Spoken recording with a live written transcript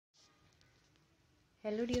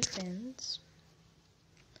Hello dear friends,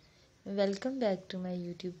 welcome back to my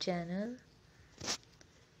YouTube channel.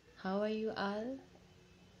 How are you all?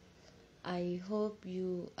 I hope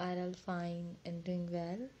you are all fine and doing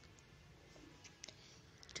well.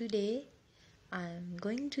 Today I am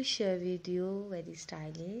going to share with you very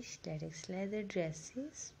stylish latex leather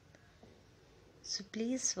dresses. So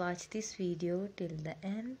please watch this video till the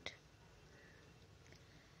end.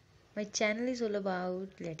 My channel is all about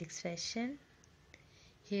latex fashion.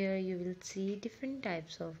 Here you will see different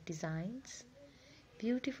types of designs,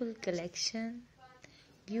 beautiful collection,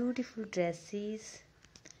 beautiful dresses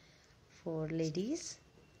for ladies.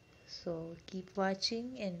 So keep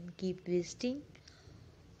watching and keep visiting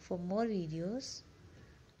for more videos.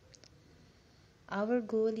 Our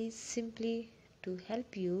goal is simply to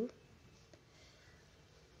help you.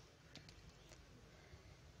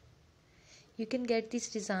 You can get these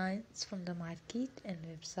designs from the market and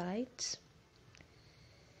websites.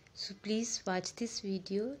 So please watch this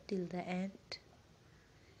video till the end.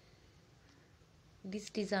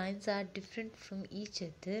 These designs are different from each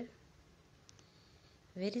other.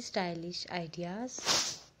 Very stylish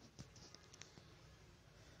ideas.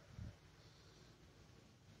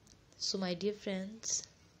 So my dear friends,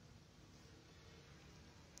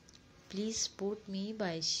 please support me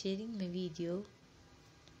by sharing my video,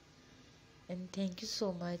 and thank you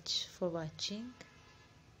so much for watching.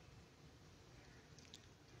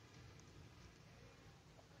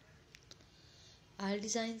 Our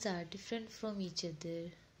designs are different from each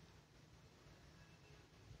other.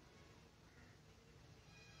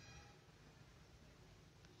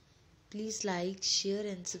 Please like, share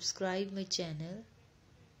and subscribe my channel.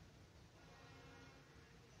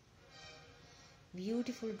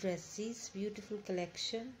 Beautiful dresses, beautiful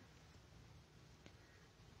collection.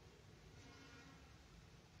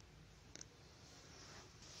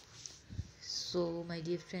 So my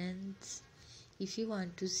dear friends, if you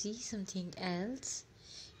want to see something else,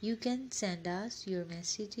 you can send us your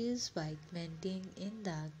messages by commenting in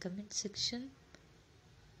the comment section.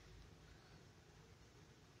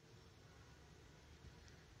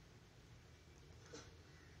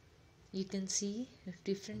 You can see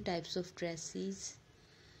different types of dresses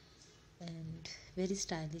and very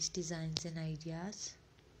stylish designs and ideas.